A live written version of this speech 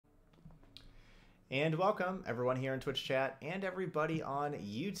And welcome everyone here in Twitch chat and everybody on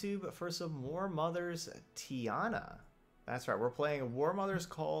YouTube for some Warmother's Tianna. That's right, we're playing Warmother's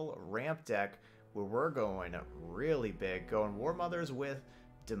Call ramp deck where we're going really big, going Warmothers with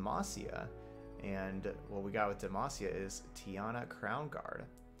Demacia. And what we got with Demacia is Tianna Crownguard.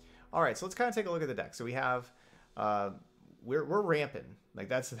 Alright, so let's kind of take a look at the deck. So we have, we're ramping. Like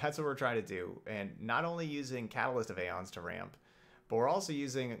that's what we're trying to do. And not only using Catalyst of Aeons to ramp, but we're also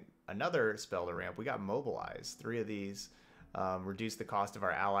using another spell to ramp. We got Mobilize. 3 of these reduce the cost of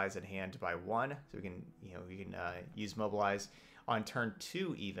our allies in hand by 1. So we can, use Mobilize on turn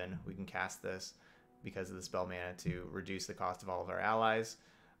 2. Even we can cast this because of the spell mana to reduce the cost of all of our allies.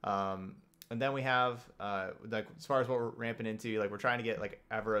 And then we have like as far as what we're ramping into, like we're trying to get like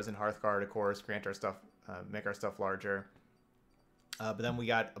Everos and Hearthguard, of course, grant our stuff, make our stuff larger. But then we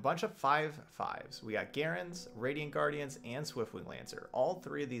got a bunch of 5/5s. We got Garens, Radiant Guardians, and Swiftwing Lancer. All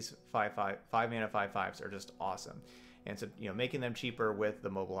 3 of these 5 mana 5/5s are just awesome. And so, making them cheaper with the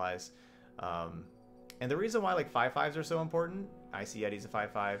Mobilize. And the reason why like 5/5s are so important, I see Yeti's a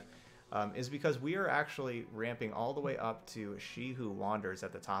 5/5, is because we are actually ramping all the way up to She Who Wanders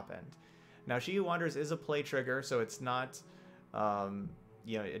at the top end. Now, She Who Wanders is a play trigger, so it's not,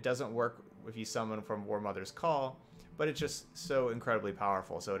 it doesn't work if you summon from Warmother's Call. But it's just so incredibly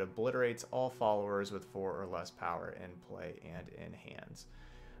powerful. So it obliterates all followers with 4 or less power in play and in hands.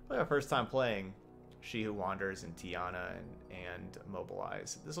 Like our first time playing She Who Wanders and Tianna and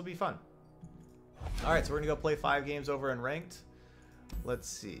Mobilize. This will be fun. Alright, so we're going to go play 5 games over in Ranked. Let's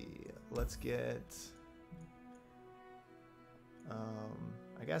see. Let's get...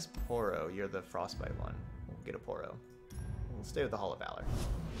 I guess Poro. You're the Frostbite one. We'll get a Poro. We'll stay with the Hall of Valor.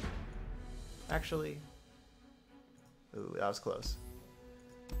 Actually... Ooh, that was close.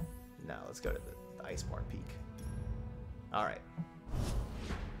 No, let's go to the Iceborne Peak. Alright.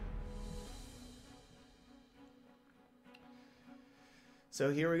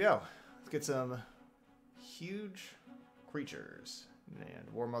 So here we go. Let's get some huge creatures. And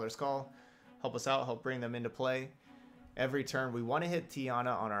Warmother's Call. Help us out, help bring them into play. Every turn, we want to hit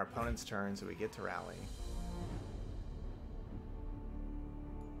Tianna on our opponent's turn so we get to rally.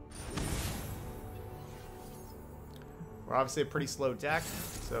 We're obviously a pretty slow deck,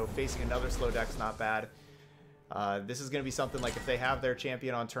 so facing another slow deck is not bad. This is going to be something like if they have their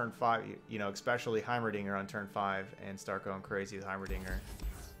champion on turn 5, especially Heimerdinger on turn 5, and start going crazy with Heimerdinger.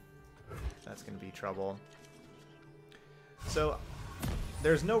 That's going to be trouble. So,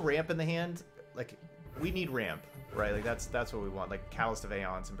 there's no ramp in the hand. Like, we need ramp, right? Like, that's what we want. Like, Catalyst of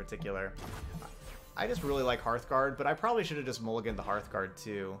Aeons in particular. I just really like Hearthguard, but I probably should have just mulliganed the Hearthguard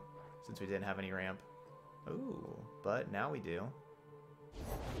too, since we didn't have any ramp. Ooh, but now we do.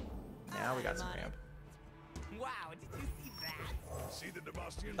 Now we got some ramp. Wow, did you see that? See the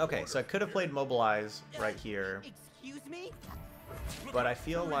Demacian okay, so I could have played Mobilize right here. Excuse me? But I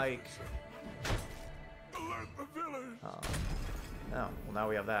feel like... Alert the village. Oh, well, now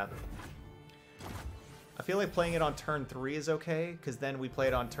we have that. I feel like playing it on turn 3 is okay, because then we play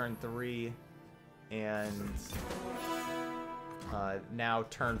it on turn 3, and... now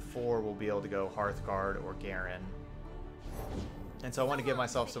turn 4 we'll be able to go Hearthguard or Garen. And so I want to give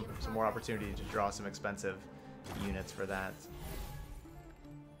myself some more opportunity to draw some expensive units for that.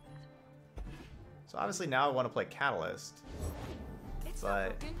 So obviously now I want to play Catalyst.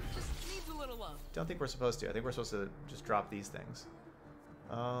 But don't think we're supposed to. I think we're supposed to just drop these things.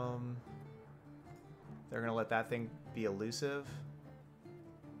 They're going to let that thing be elusive.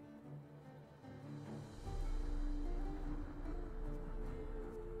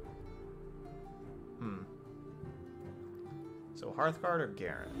 So Hearthguard or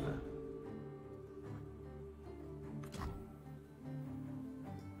Garen?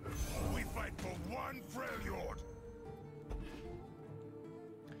 We fight for one Freljord.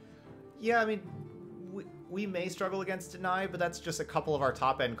 Yeah, I mean, we may struggle against Deny, but that's just a couple of our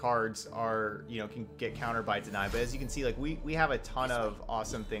top end cards are, can get countered by Deny. But as you can see, like we have a ton of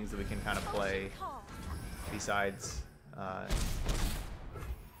awesome things that we can kind of play besides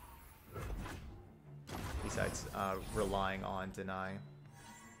relying on Deny.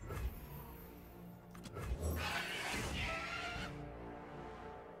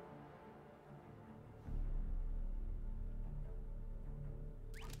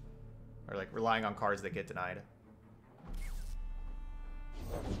 Or like relying on cards that get denied.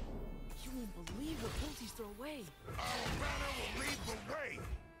 You won't believe what Pilties throw away. Our banner will lead the way.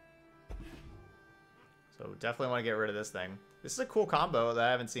 So definitely want to get rid of this thing. This is a cool combo that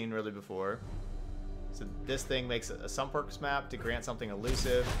I haven't seen really before. So this thing makes a Sunperks map to grant something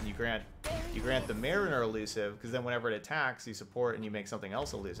elusive, and you grant the Mariner elusive, because then whenever it attacks, you support and you make something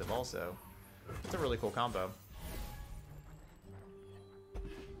else elusive also. It's a really cool combo.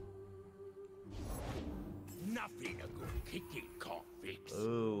 Nothing a good kicking can't fix.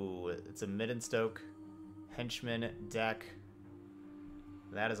 Ooh, it's a Midden Stoke henchman deck.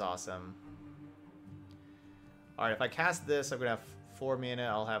 That is awesome. Alright, if I cast this, I'm gonna have 4 mana.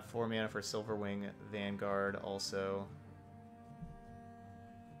 I'll have 4 mana for Silverwing Vanguard also.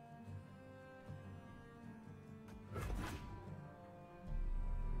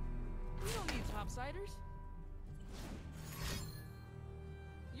 We don't need topsiders.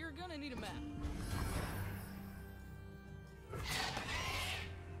 You're gonna need a map.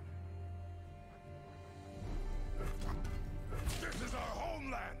 This is our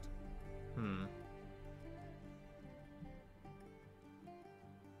homeland.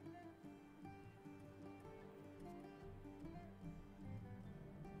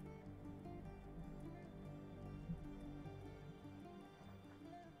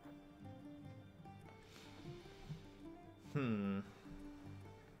 Hmm.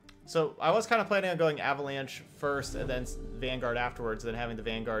 So I was kind of planning on going Avalanche first and then Vanguard afterwards, then having the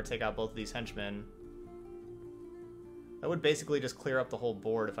Vanguard take out both of these henchmen. That would basically just clear up the whole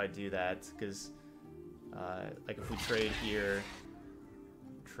board if I do that, because like if we trade here,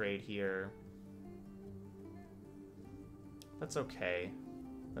 that's okay.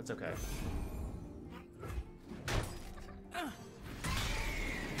 That's okay.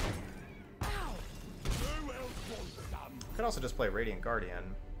 Could also just play Radiant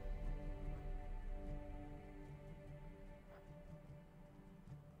Guardian.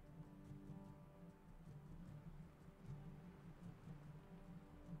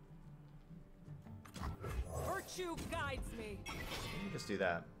 Virtue guides me. Just do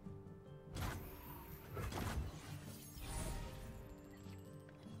that.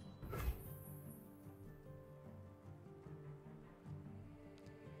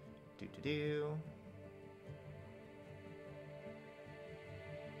 Do.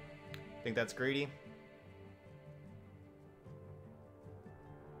 Think that's greedy?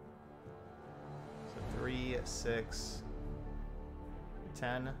 So 3, 6,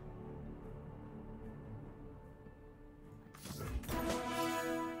 10.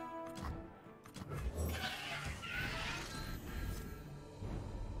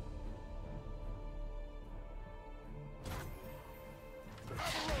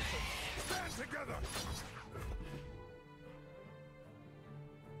 Stand together.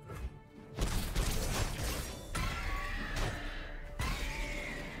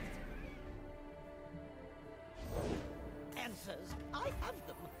 Answers. I have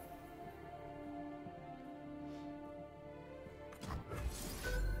them.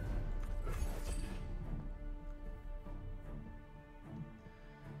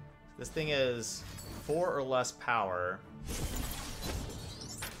 This thing is 4 or less power.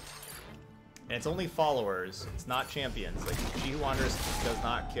 And it's only followers. It's not champions. Like, She Who Wanders does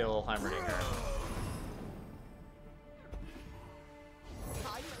not kill Heimerdinger.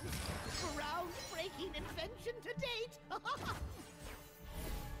 Groundbreaking invention to date.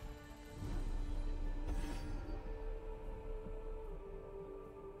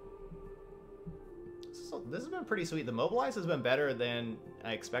 So this has been pretty sweet. The Mobilize has been better than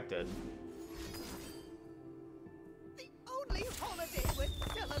I expected. The only holiday worth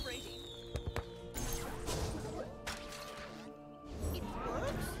celebrating. It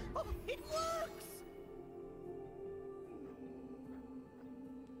works. Oh, it works.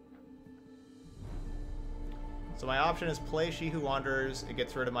 So my option is play She Who Wanders. It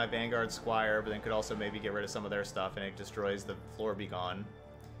gets rid of my Vanguard Squire, but then could also maybe get rid of some of their stuff, and it destroys the Floor Be Gone.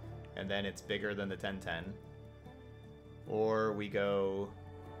 And then it's bigger than the 10/10. Or we go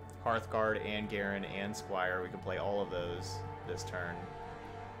Hearthguard and Garen and Squire. We can play all of those this turn.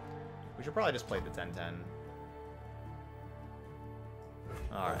 We should probably just play the 10/10.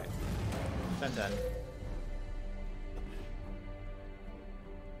 Alright. 10/10.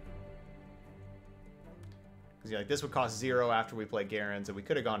 Because yeah, like this would cost 0 after we play Garen, so we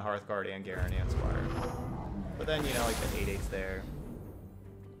could have gone Hearthguard and Garen and Squire. But then, you know, like the 8/8's there.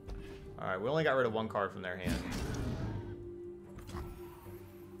 Alright, we only got rid of 1 card from their hand.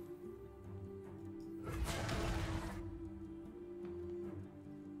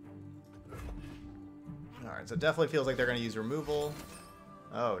 Alright, so it definitely feels like they're going to use removal.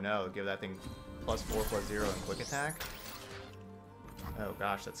 Oh no, give that thing +4/+0 and quick attack. Oh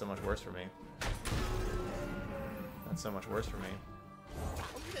gosh, that's so much worse for me. That's so much worse for me.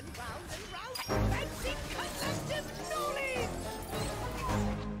 Round and round and round. Fancy collective knowledge.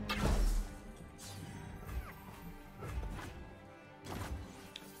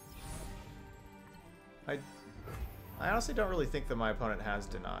 I honestly don't really think that my opponent has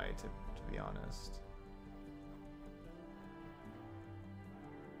Deny, to to be honest.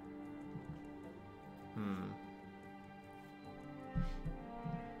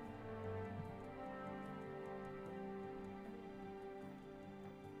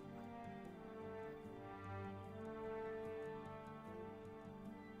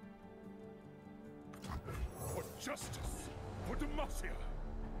 For justice, for Demacia.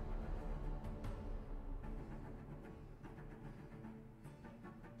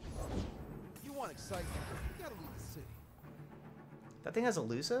 You want excitement? You gotta leave the city. That thing has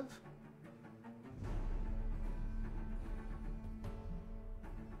elusive?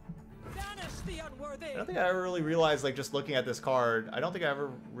 Banish the unworthy. I don't think I ever really realized, like, just looking at this card, I don't think I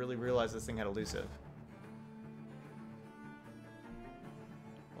ever really realized this thing had elusive.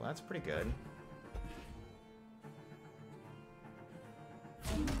 Well, that's pretty good.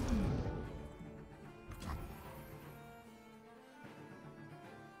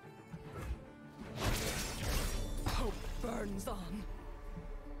 Hope burns on.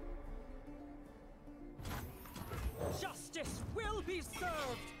 Justice will be served.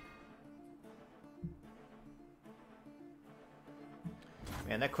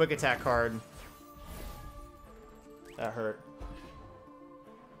 Man, that quick attack card. That hurt.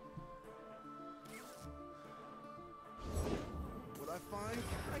 What I find,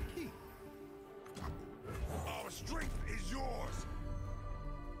 I keep. Our strength is yours.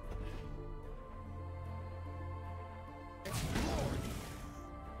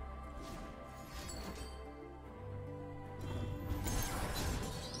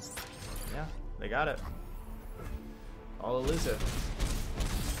 Yeah, they got it. All elusive.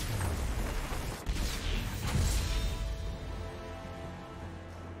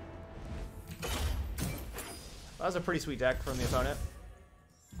 That was a pretty sweet deck from the opponent.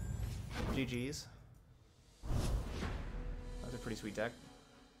 GG's. That was a pretty sweet deck.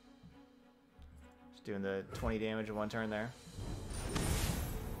 Just doing the 20 damage in one turn there.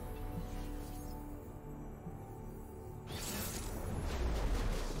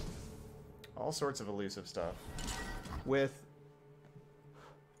 All sorts of elusive stuff. With...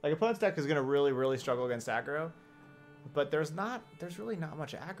 like, opponent's deck is going to really struggle against aggro. But there's really not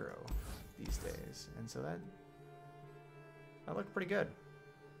much aggro these days. And so that looked pretty good.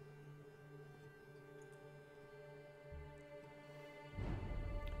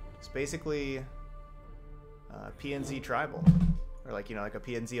 It's basically PNZ Tribal. Or like, you know, like a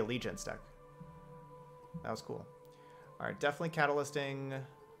PNZ Allegiance deck. That was cool. Alright, definitely Catalysting.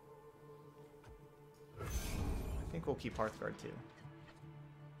 I think we'll keep Hearthguard too.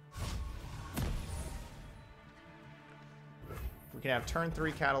 We can have turn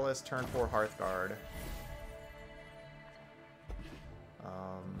 3 Catalyst, turn 4 Hearthguard.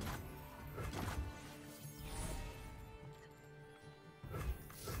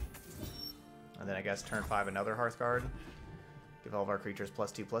 And then I guess turn 5 another Hearthguard. Give all of our creatures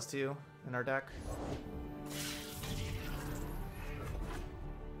 +2/+2 in our deck.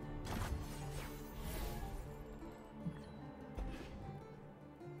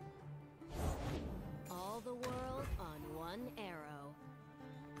 All the world on one arrow.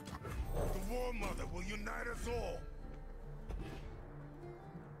 The Warmother will unite us all.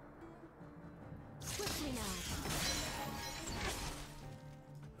 Swiftly now.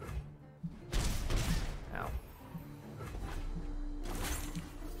 Ow.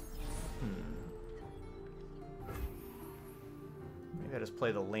 Maybe I just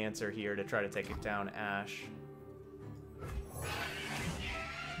play the Lancer here to try to take it down Ash.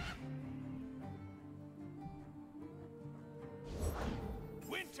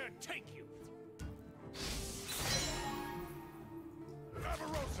 Winter, take you.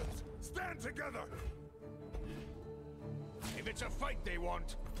 Barbarosans, stand together. If it's a fight they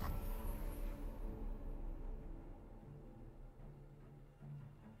want.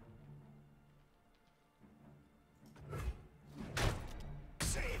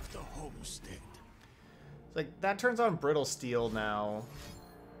 Save the homestead. It's like, that turns on Brittle Steel now.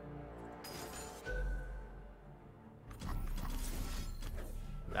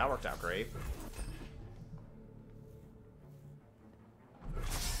 That worked out great.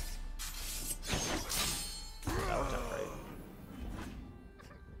 That worked out great.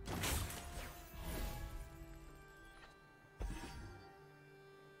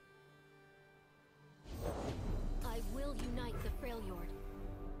 I will unite the Freljord.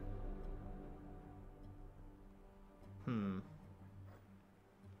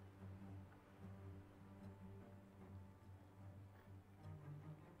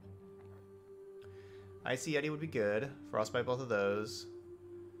 Icy Eddy would be good. Frostbite both of those.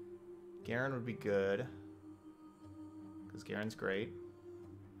 Garen would be good. Because Garen's great.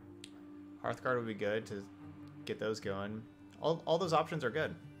 Hearthguard would be good to get those going. All those options are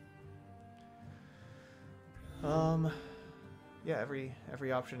good. Yeah,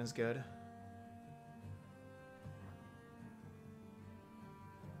 every option is good.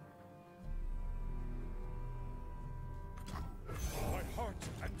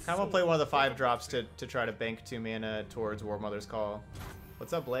 I want to play one of the 5 drops to try to bank 2 mana towards Warmother's Call.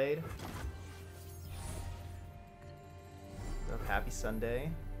 What's up, Blade? What's up, happy Sunday.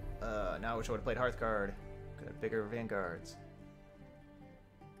 Now I wish I would have played Hearthguard. Could have bigger Vanguards.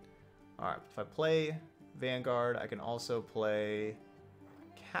 Alright, if I play Vanguard, I can also play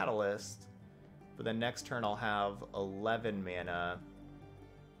Catalyst. But then next turn I'll have 11 mana.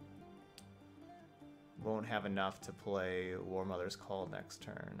 Won't have enough to play Warmother's Call next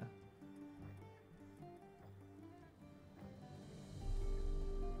turn.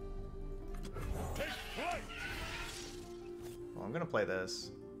 Well, I'm gonna play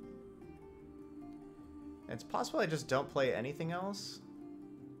this. It's possible I just don't play anything else.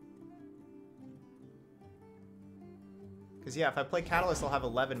 Because yeah, if I play Catalyst, I'll have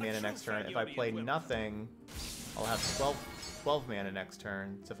 11 mana next turn. If I play nothing, I'll have 12 mana next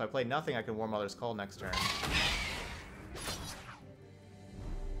turn. So if I play nothing, I can Warmother's Call next turn.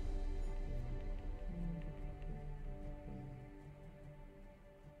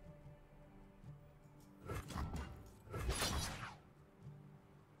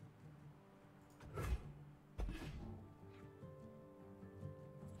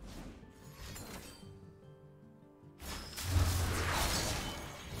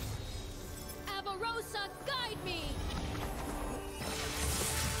 Guide me!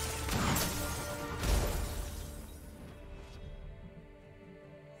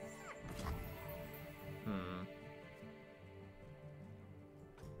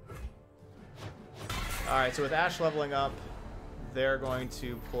 Alright, so with Ash leveling up, they're going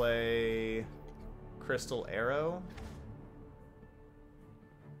to play Crystal Arrow.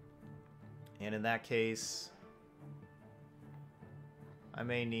 And in that case, I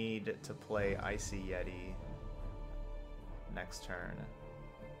may need to play Icy Yeti next turn.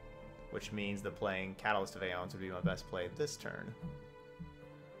 Which means that playing Catalyst of Aeons would be my best play this turn.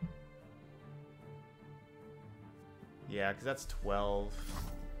 Yeah, because that's 12.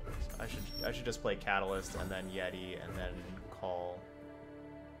 So I should just play Catalyst and then Yeti and then call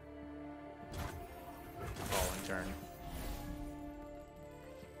in turn.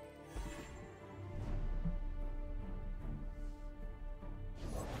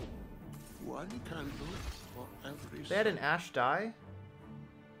 One candle for every. They had an Ash die?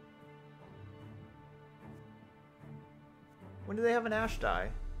 When do they have an Ash die?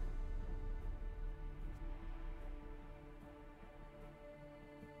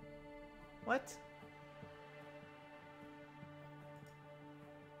 What?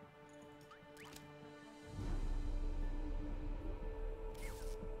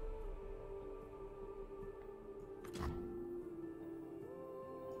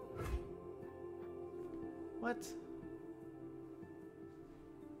 What?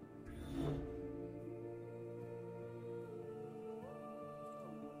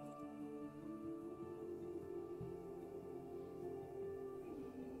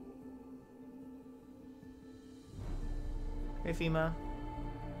 Hey, FEMA.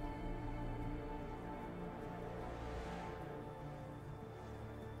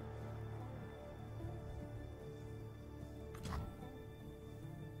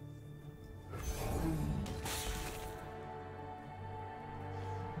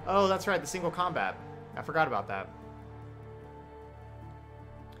 Oh, that's right, the single combat. I forgot about that.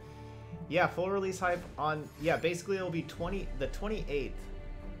 Yeah, full release hype on... Yeah, basically it'll be the 28th.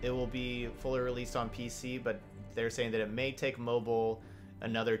 It will be fully released on PC, but they're saying that it may take mobile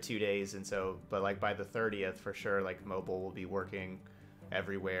another 2 days, and so... But, like, by the 30th, for sure, like, mobile will be working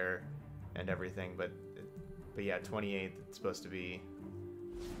everywhere and everything. But yeah, 28th, it's supposed to be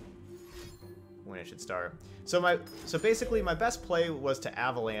when it should start. So basically my best play was to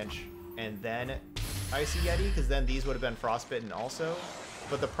Avalanche and then Icy Yeti, because then these would have been Frostbitten also.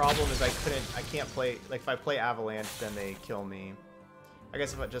 But the problem is I can't play, like if I play Avalanche then they kill me. I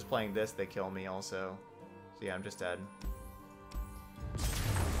guess if I'm just playing this they kill me also. So yeah, I'm just dead.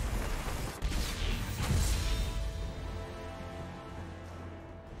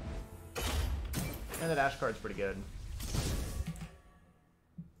 And that Ash card's pretty good.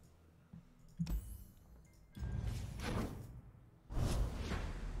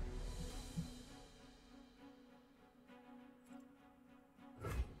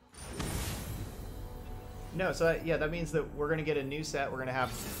 No, so yeah, that means that we're going to get a new set. We're going to have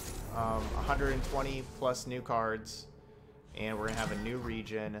 120 plus new cards, and we're going to have a new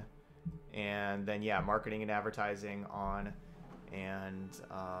region, and then yeah, marketing and advertising on, and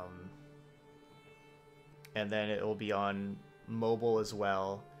then it will be on mobile as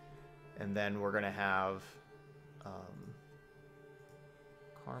well, and then we're gonna have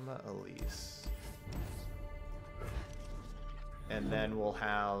Karma Elise, and then we'll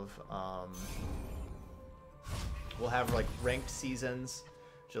have like ranked seasons.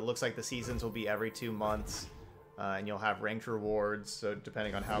 So it looks like the seasons will be every 2 months, and you'll have ranked rewards. So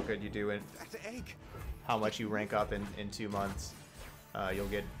depending on how good you do and how much you rank up in 2 months, you'll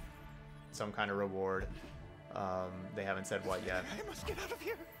get some kind of reward. They haven't said what yet. I must get out of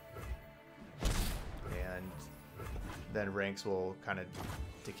here. And then ranks will kind of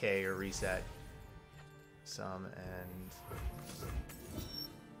decay or reset some, and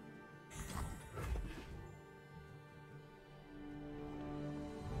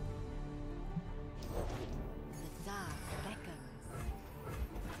The dark beckons.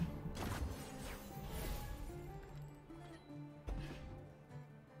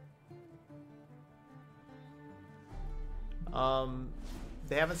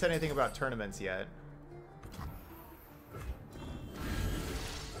 they haven't said anything about tournaments yet.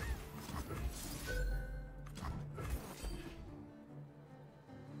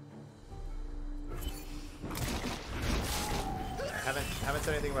 Haven't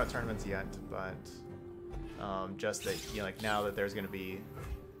said anything about tournaments yet, but just that, you know, like now that there's going to be,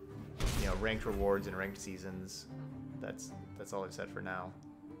 you know, ranked rewards and ranked seasons, that's all I've said for now.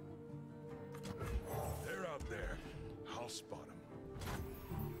 They're out there. I'll spot them.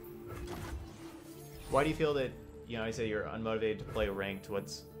 Why do you feel that, you know, I say you're unmotivated to play ranked?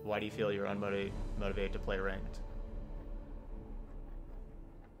 Why do you feel you're unmotivated to play ranked?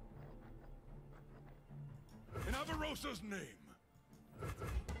 In Avarosa's name.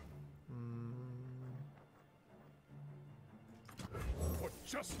 For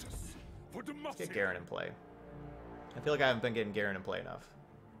justice. For Demacia. Let's get Garen in play. I feel like I haven't been getting Garen in play enough.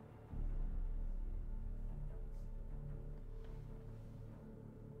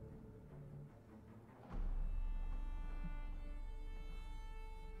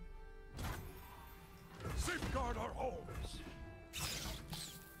 Safeguard our homes.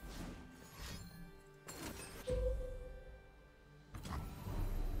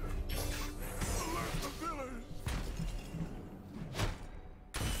 Alert the village.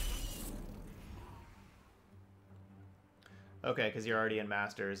 Okay, because you're already in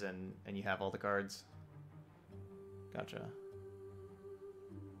Masters and you have all the cards. Gotcha.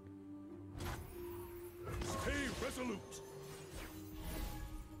 Stay resolute.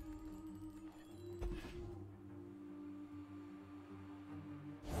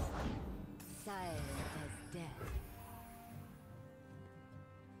 Silent as death.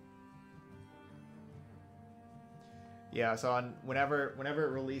 Yeah, so on whenever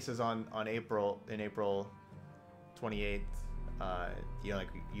it releases on April 28th, you know, like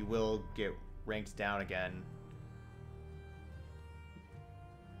you will get ranked down again.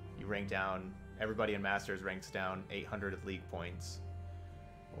 You rank down, everybody in Masters ranks down 800 league points,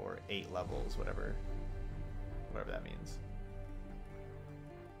 or 8 levels, whatever that means.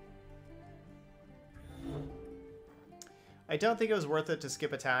 I don't think it was worth it to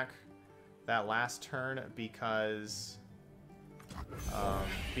skip attack that last turn because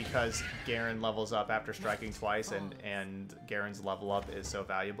Garen levels up after striking twice, and Garen's level up is so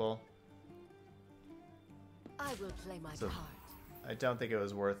valuable. I will play my So- part. I don't think it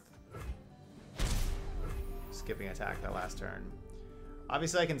was worth skipping attack that last turn.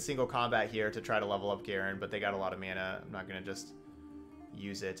 Obviously, I can single combat here to try to level up Garen, but they got a lot of mana. I'm not going to just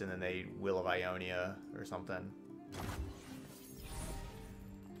use it and then they Will of Ionia or something.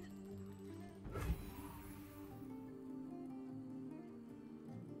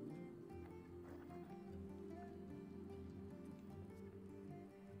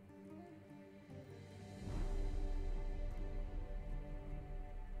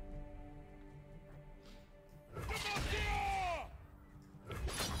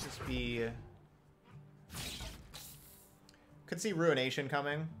 Could see Ruination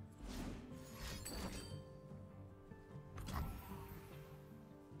coming.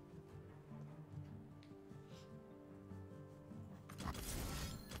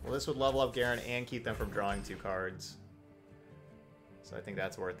 Well, this would level up Garen and keep them from drawing 2 cards. So I think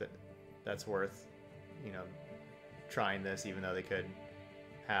that's worth it. That's worth, you know, trying this, even though they could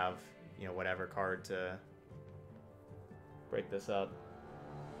have, you know, whatever card to break this up.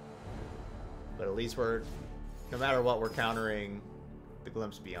 But at least we're, no matter what, we're countering the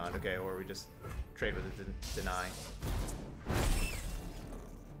Glimpse Beyond, okay? Or we just trade with a Deny.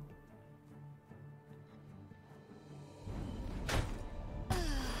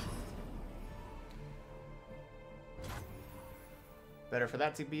 Better for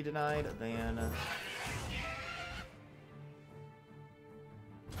that to be denied than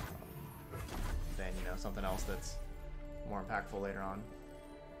you know, something else that's more impactful later on.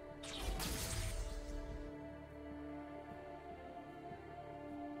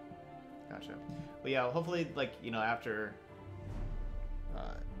 Gotcha. Well, yeah, hopefully, like, you know, after,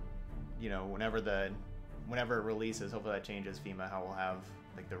 you know, whenever it releases, hopefully that changes FEMA, how we'll have,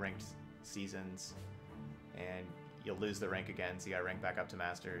 like, the ranked seasons, and you'll lose the rank again, so you gotta rank back up to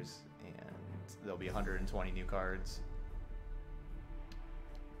Masters, and there'll be 120 new cards.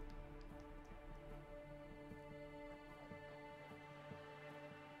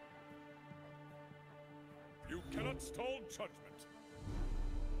 You cannot stall judgment.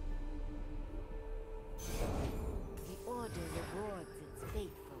 The Order rewards its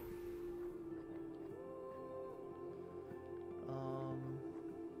faithful.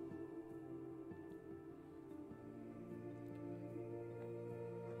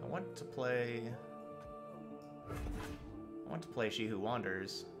 I want to play She Who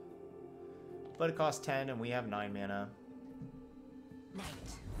Wanders, but it costs 10 and we have 9 mana. Night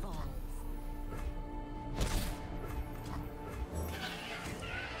falls.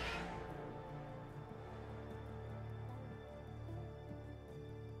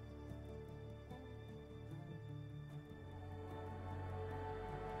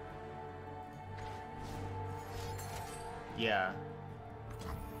 Yeah.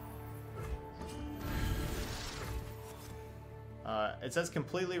 It says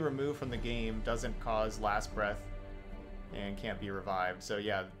completely removed from the game, doesn't cause last breath, and can't be revived. So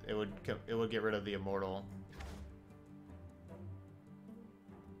yeah, it would get rid of the immortal.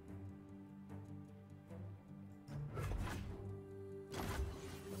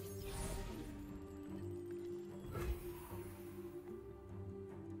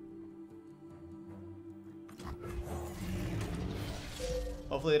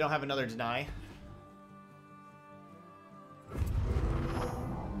 Hopefully they don't have another deny.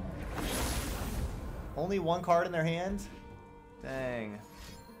 Only one card in their hand? Dang.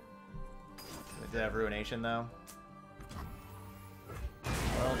 They did have Ruination, though.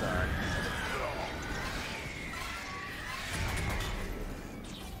 Well done.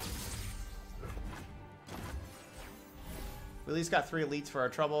 We at least got 3 elites for our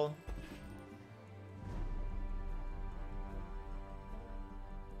trouble.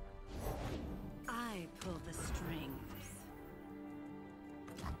 I pull the strings.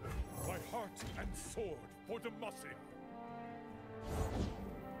 My heart and sword for Demacia.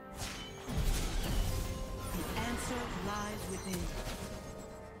 The answer lies within.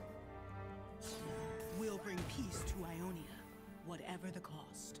 We'll bring peace to Ionia, whatever the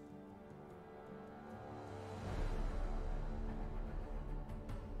cost.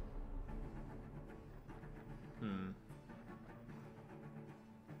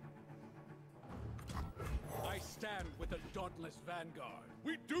 I stand with the dauntless vanguard.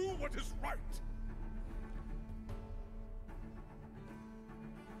 We do what is right.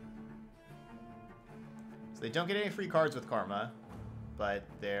 So they don't get any free cards with Karma, but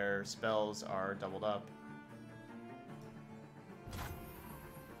their spells are doubled up.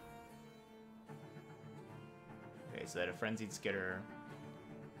 Okay, so they had a Frenzied Skitter.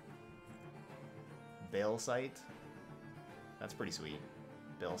 Bale Sight. That's pretty sweet.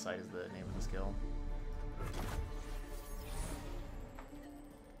 Bale Sight is the name of the skill.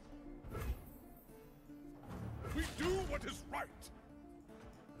 We do what is right.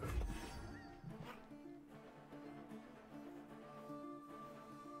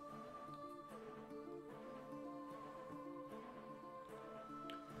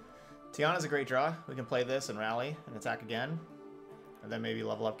 Tianna's a great draw. We can play this and rally and attack again. And then maybe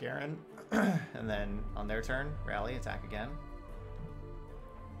level up Garen. And then on their turn, rally, attack again.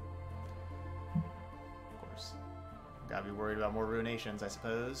 Of course. Gotta be worried about more Ruinations, I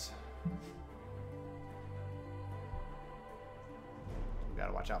suppose. We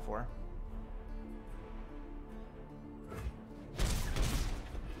gotta watch out for.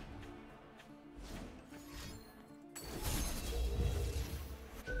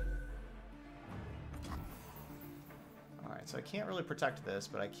 So I can't really protect this,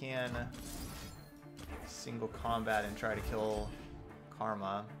 but I can single combat and try to kill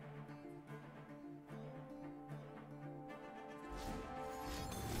Karma.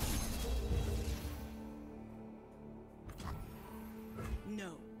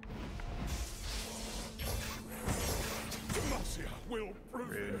 No. Demacia will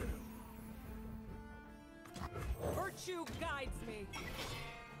prevail. Virtue guides me.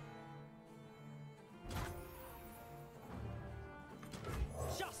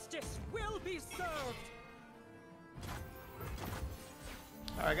 Justice will be served.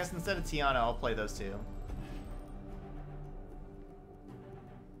 I guess instead of Tianna, I'll play those two.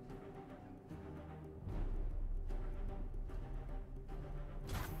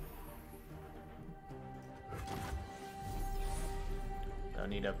 Don't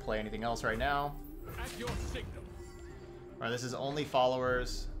need to play anything else right now. At your signal. Alright, this is only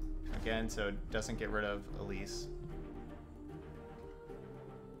followers. Again, so it doesn't get rid of Elise.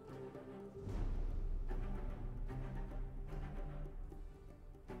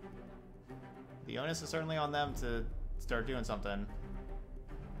 The onus is certainly on them to start doing something.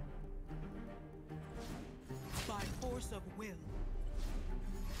 By force of will.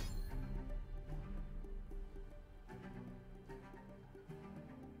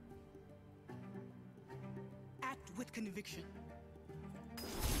 Act with conviction.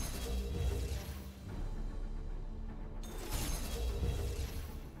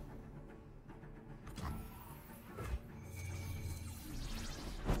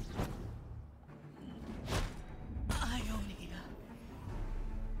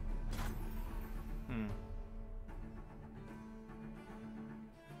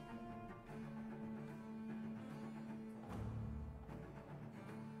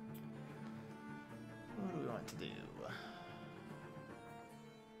 To do.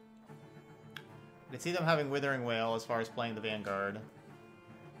 I see them having Withering Wail as far as playing the Vanguard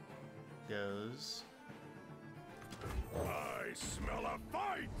goes. I smell a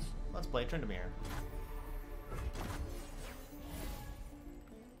fight! Let's play Tryndamere.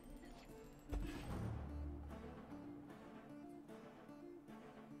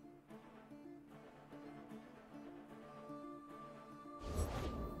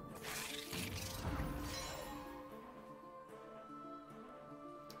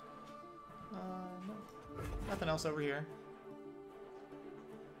 Nothing else over here.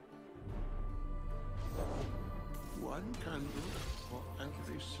 One candle for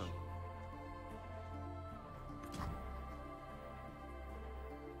every soul.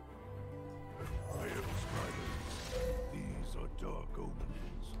 I have spiders. These are dark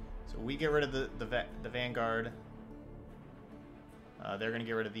omens. So we get rid of the Vanguard. They're going to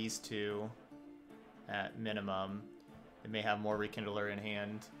get rid of these two at minimum. They may have more Rekindler in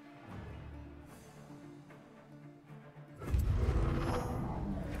hand.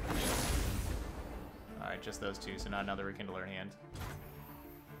 Alright, just those two, so not another Rekindler in hand.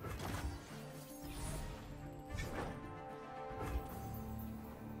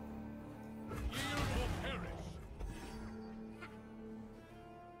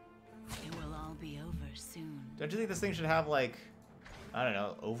 It will all be over soon. Don't you think this thing should have, like, I don't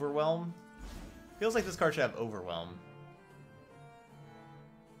know, Overwhelm? Feels like this card should have Overwhelm.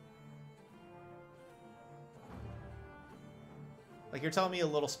 Like, you're telling me a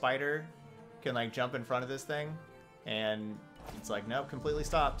little spider can, like, jump in front of this thing, and it's like, nope, completely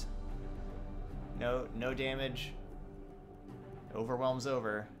stopped. No damage. Overwhelm's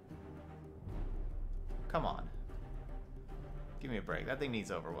over. Come on. Give me a break. That thing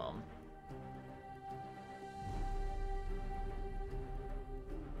needs Overwhelm.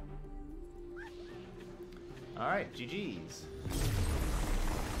 Alright, GG's.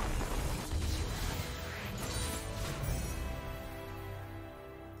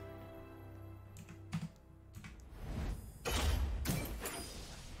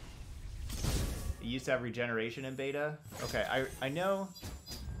 It used to have regeneration in beta. Okay, I know.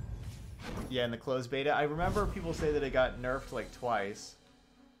 Yeah, in the closed beta. I remember people say that it got nerfed like twice.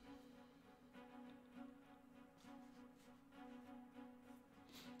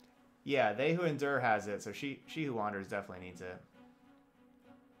 Yeah, They Who Endure has it, so She Who Wanders definitely needs it.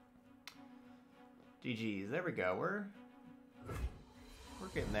 GG's, there we go. We're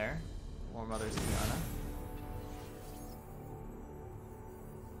getting there. Warmother's Tianna.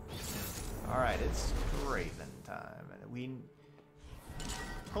 Alright, it's Draven time. And we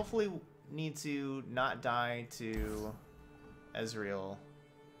hopefully need to not die to Ezreal.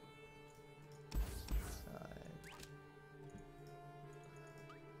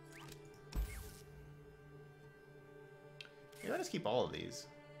 Let us keep all of these.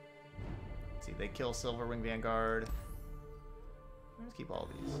 Let's see, they kill Silverwing Vanguard. Let's keep all of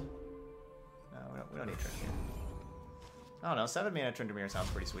these. No, we don't need Tryndamere. I don't know, 7 mana Tryndamere sounds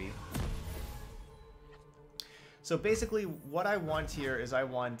pretty sweet. So basically, what I want here is I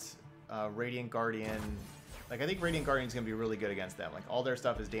want Radiant Guardian. Like, I think Radiant Guardian's gonna be really good against them. Like, all their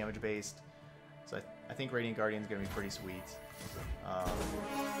stuff is damage based. So I think Radiant Guardian's gonna be pretty sweet.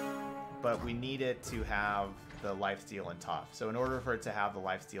 But we need it to have the lifesteal and tough. So in order for it to have the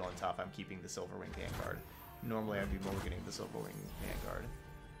lifesteal and tough, I'm keeping the Silverwing Vanguard. Normally I'd be mulliganing the Silverwing Vanguard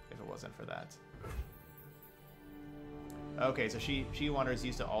if it wasn't for that. Okay, so she Wanderers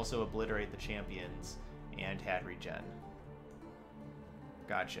used to also obliterate the champions and had regen.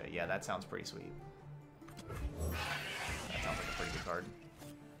 Gotcha. Yeah, that sounds pretty sweet. That sounds like a pretty good card.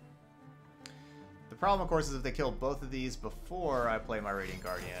 The problem, of course, is if they kill both of these before I play my Radiant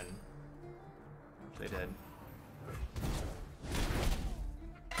Guardian. Which they did.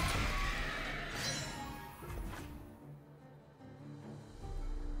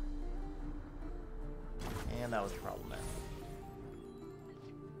 And that was the problem there.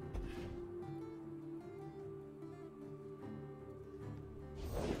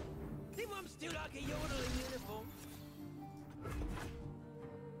 Think I'm still like a yodel in uniform.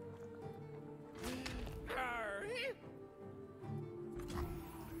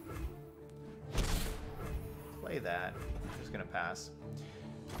 Play that. I'm just gonna pass.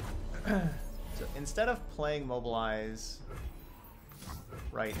 So instead of playing Mobilize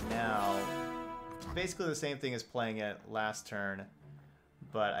right now, it's basically the same thing as playing it last turn,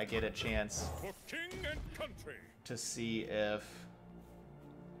 but I get a chance For king and country. to see if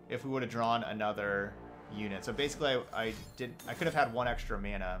we would have drawn another unit. So basically, I could have had one extra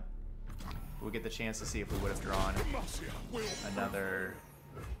mana. We get the chance to see if we would have drawn Demacia will another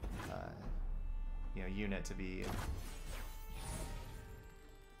unit to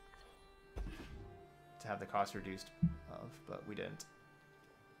have the cost reduced of, but we didn't.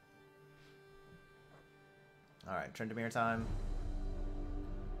 All right, Tryndamere time.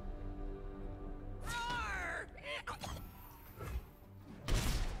 I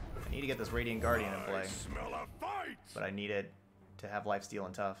need to get this Radiant Guardian in play, smell a fight. but I need it to have lifesteal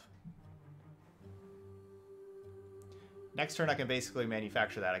and tough. Next turn I can basically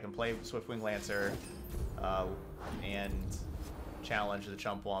manufacture that. I can play Swiftwing Lancer and challenge the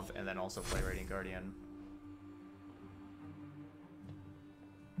Chump Wump, and then also play Radiant Guardian.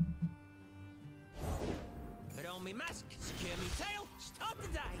 Put on me mask, secure me tail, start the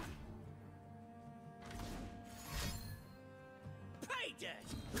day. Pay dirt.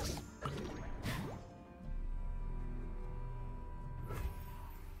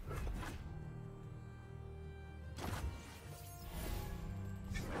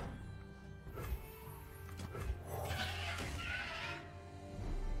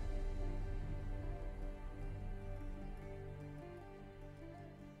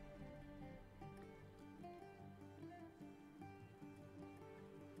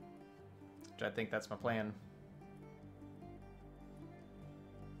 I think that's my plan.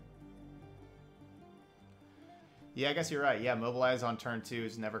 Yeah, I guess you're right. Yeah, Mobilize on turn 2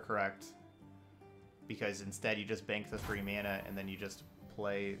 is never correct. Because instead you just bank the 3 mana and then you just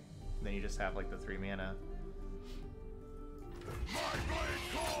play, then you just have like the 3 mana. My blade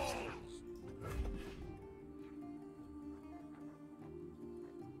calls.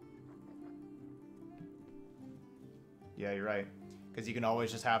 Yeah, you're right. Because you can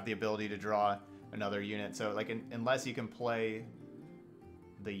always just have the ability to draw another unit. So like, unless you can play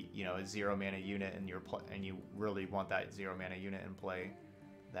the a 0 mana unit and you really want that 0 mana unit in play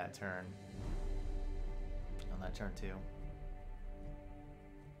that turn. On that turn too.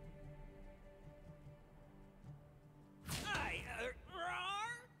 Hey, roar.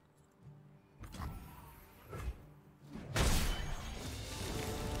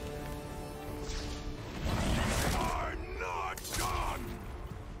 I'm not done.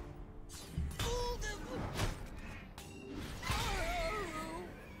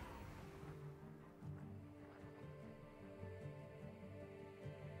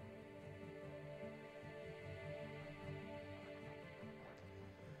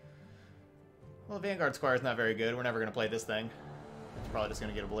 Well, the Vanguard Squire is not very good. We're never going to play this thing. It's probably just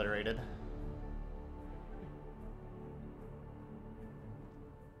going to get obliterated.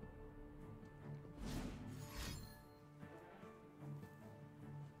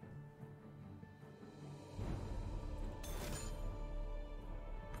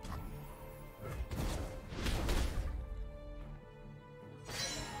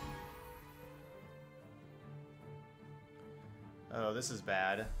 Oh, this is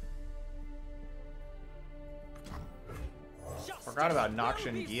bad. Forgot about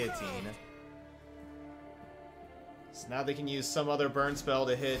Noxian Guillotine. So now they can use some other burn spell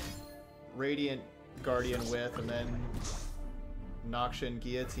to hit Radiant Guardian with, and then Noxian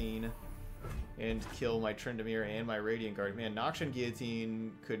Guillotine and kill my Tryndamere and my Radiant Guardian. Man, Noxian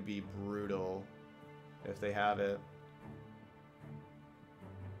Guillotine could be brutal if they have it.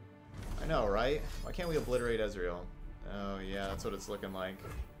 I know, right? Why can't we obliterate Ezreal? Oh yeah, that's what it's looking like.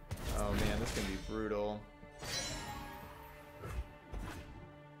 Oh man, this can be brutal.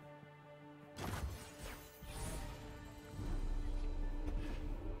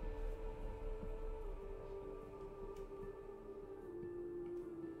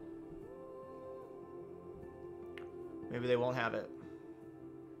 Maybe they won't have it.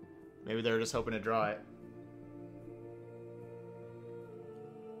 Maybe they're just hoping to draw it.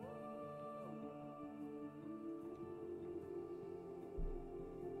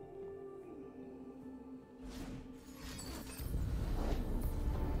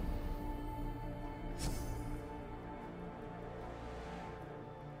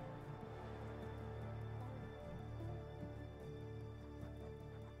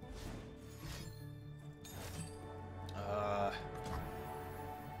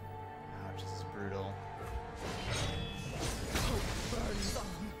 Ouch, this is brutal.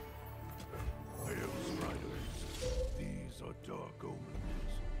 Hails Riders. These are dark omens.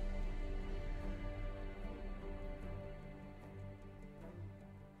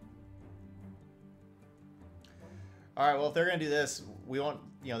 All right, well, if they're going to do this, we won't,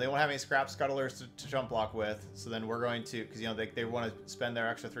 you know, they won't have any scrap scuttlers to jump block with. So then we're going to, because, you know, they want to spend their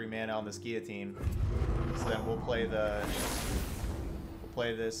extra 3 mana on this guillotine. So then we'll play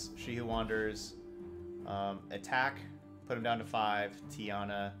this She Who Wanders, attack, put him down to 5,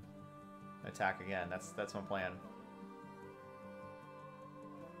 Tianna, attack again. That's my plan.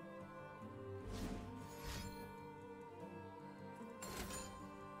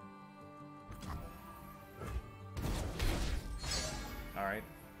 Alright.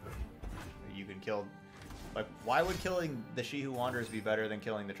 You can kill... Like, why would killing the She Who Wanders be better than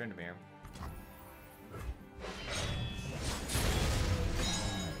killing the Tryndamere?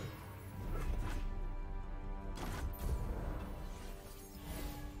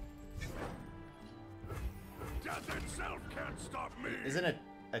 Death itself can't stop me! Isn't it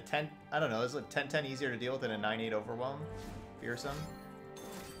a 10... I don't know, is it 10-10 easier to deal with than a 9-8 Overwhelm? Fearsome?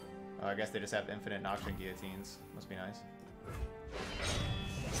 Oh, I guess they just have infinite Noxian Guillotines. Must be nice.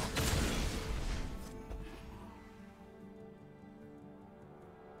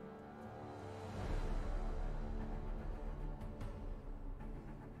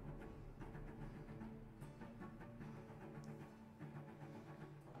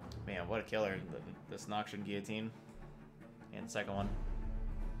 Man, what a killer, this Noxian Guillotine. And the second one.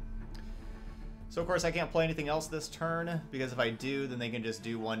 So of course I can't play anything else this turn, because if I do, then they can just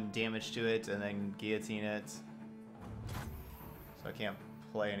do 1 damage to it and then guillotine it. So I can't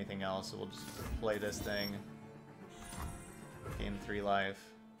play anything else, so we'll just play this thing. Gain 3 life.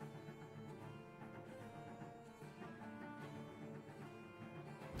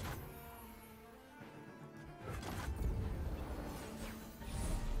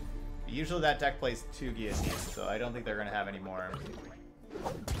 Usually that deck plays 2 guillotines, so I don't think they're going to have any more.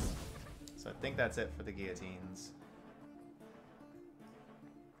 So I think that's it for the guillotines.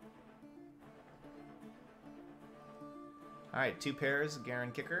 Alright, 2 pairs,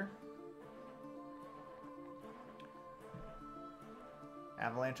 Garen Kicker.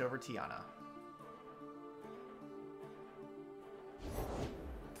 Avalanche over Tianna.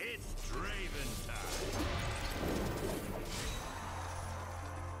 It's Draven time!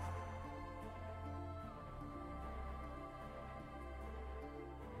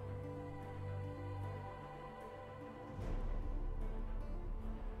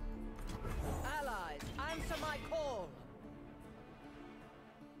 Allies, answer my call.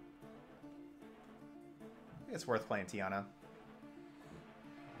 I think it's worth playing Tianna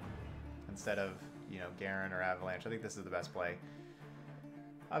instead of, you know, Garen or Avalanche. I think this is the best play.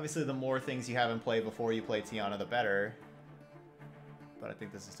 Obviously, the more things you have in play before you play Tianna, the better. But I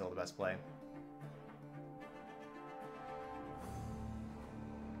think this is still the best play.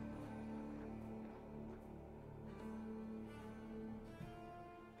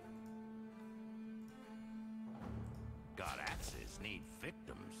 God axes need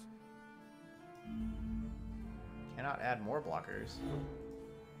victims. Cannot add more blockers.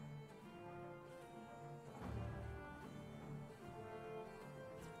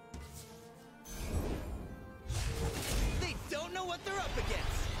 They don't know what they're up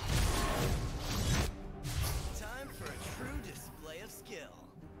against. Time for a true display of skill.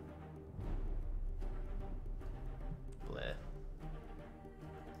 Bleh.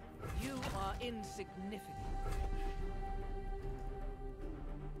 You are insignificant.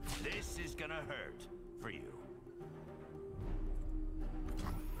 This is gonna hurt for you.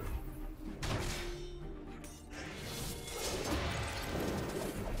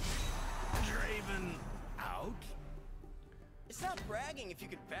 Draven out? It's not bragging if you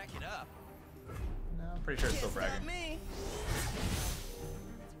could back it up. No, I'm pretty sure it's still Can't stop bragging. me.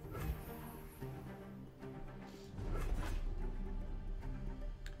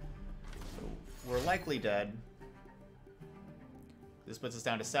 So we're likely dead. This puts us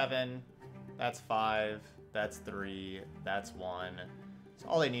down to 7. That's 5. That's 3. That's 1. So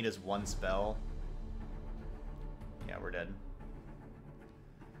all they need is 1 spell. Yeah, we're dead.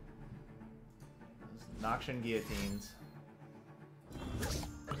 Noxian guillotines.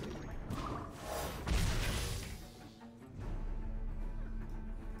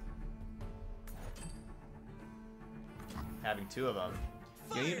 Having two of them.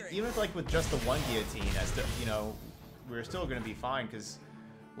 You know, even if, like, with just the one guillotine, I still, you know, we were still going to be fine, because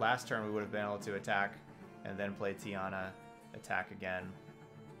last turn we would have been able to attack and then play Tianna, attack again.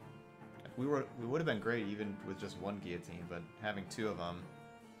 We would have been great even with just one guillotine, but having two of them.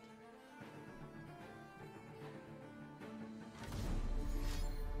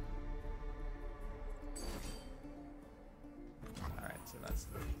 All right, so that's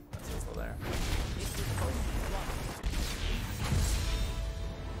it still there.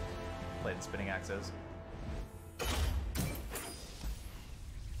 Play the spinning axes.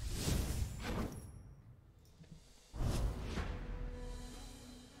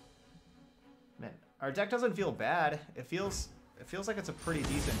 Man, our deck doesn't feel bad. It feels like it's a pretty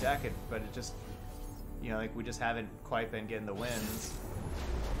decent deck, but it just, you know, like we just haven't quite been getting the wins.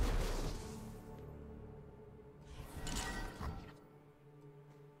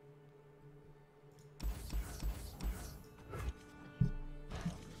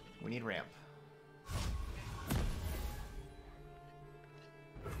 We need ramp.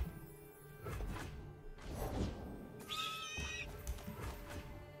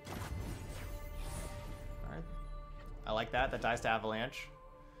 Alright. I like that. That dies to avalanche.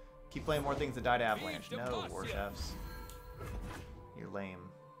 Keep playing more things that die to avalanche. No, war chefs. You're lame.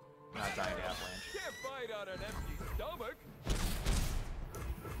 Not dying to avalanche. Can't fight on an empty stomach.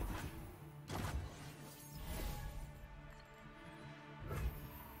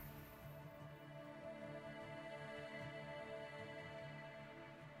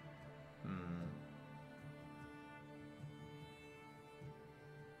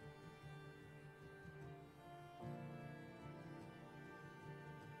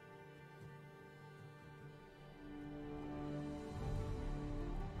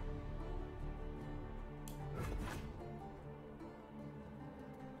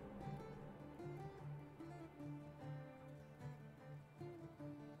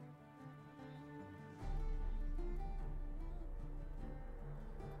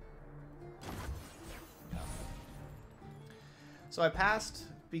 So I passed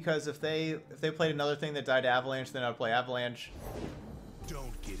because if they played another thing that died to avalanche, then I'd play avalanche.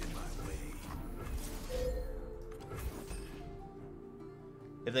 Don't get in my way.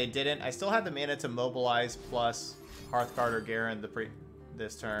 If they didn't, I still had the mana to mobilize plus HawkTie or Garen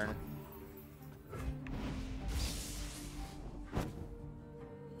this turn.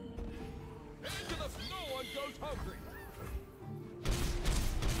 No one goes hungry.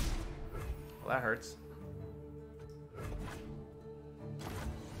 Well, that hurts.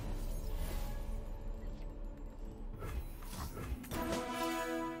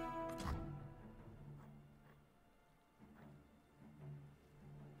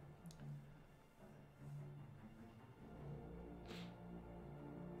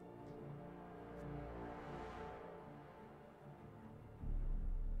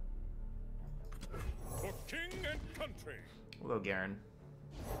 For king and country. We'll go Garen.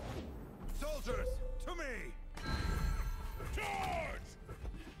 Soldiers, to me. Charge!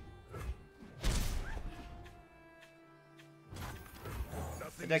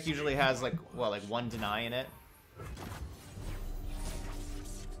 The deck usually has like, what, like one deny in it?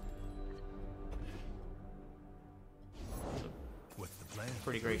 What's the plan?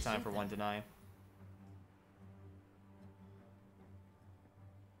 Pretty great time for one deny.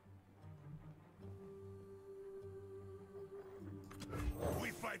 We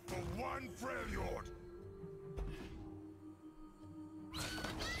fight for one Freljord.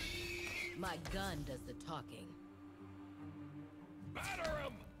 My gun does the talking. Batter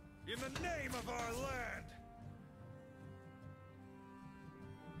him! In the name of our land!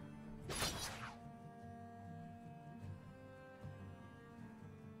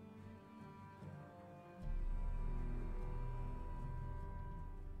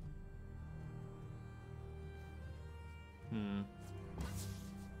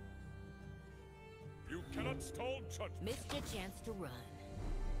 You cannot stall judgment. Missed your chance to run.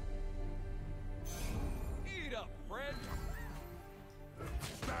 Eat up, friend.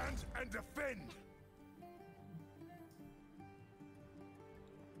 Stand and defend!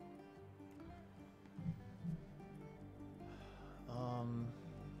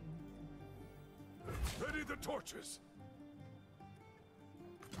 Ready the torches!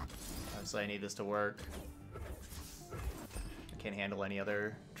 Obviously I need this to work. I can't handle any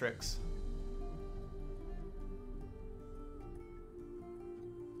other tricks.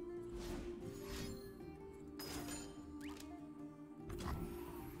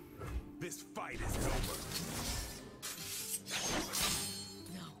 fight is over.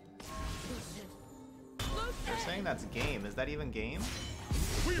 They're saying that's game. Is that even game?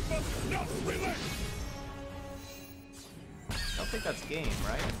 We must not relent. I don't think that's game,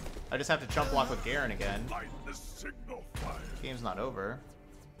 right? I just have to jump block with Garen again. Light the signal fire. Game's not over.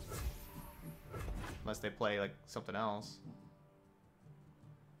 Unless they play, like, something else.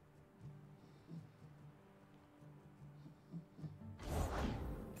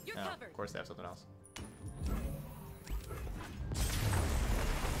 No, of course they have something else.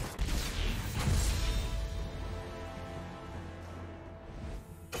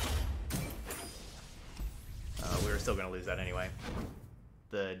 We were still going to lose that anyway.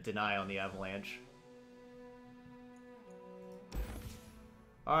 The deny on the avalanche.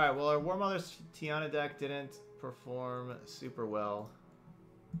 Alright, well our Warmother's Tianna deck didn't perform super well.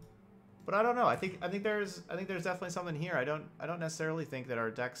 But I don't know. I think there's definitely something here. I don't necessarily think that our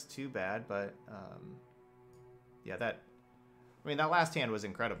deck's too bad, but yeah, that last hand was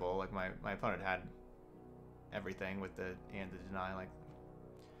incredible. Like my opponent had everything with the deny. Like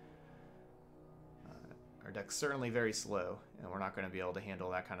our deck's certainly very slow, and we're not going to be able to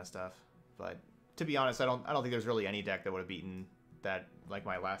handle that kind of stuff. But to be honest, I don't think there's really any deck that would have beaten that, like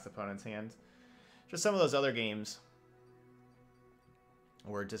my last opponent's hand. Just some of those other games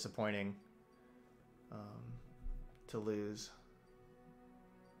were disappointing to lose.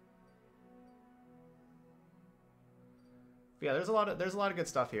 But yeah, there's a lot of good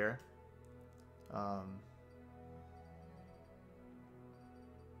stuff here.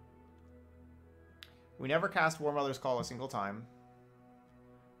 We never cast Warmother's Call a single time.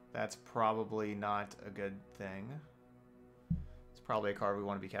 That's probably not a good thing. It's probably a card we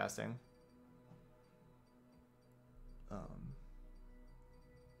want to be casting.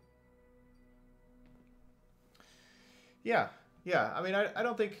 Yeah. I mean, I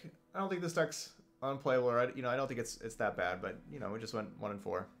don't think this deck's unplayable. Or I don't think it's that bad. But we just went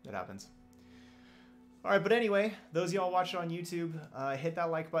 1-4. It happens. All right, but anyway, those of y'all watching on YouTube, hit that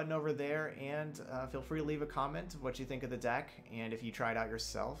like button over there, and feel free to leave a comment of what you think of the deck, and if you try it out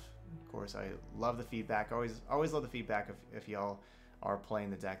yourself. Of course, I love the feedback. Always love the feedback if y'all are playing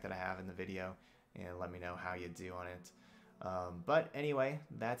the deck that I have in the video, and let me know how you do on it. But anyway,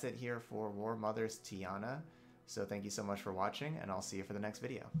 that's it here for Warmother's Tianna. So thank you so much for watching, and I'll see you for the next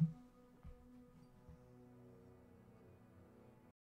video.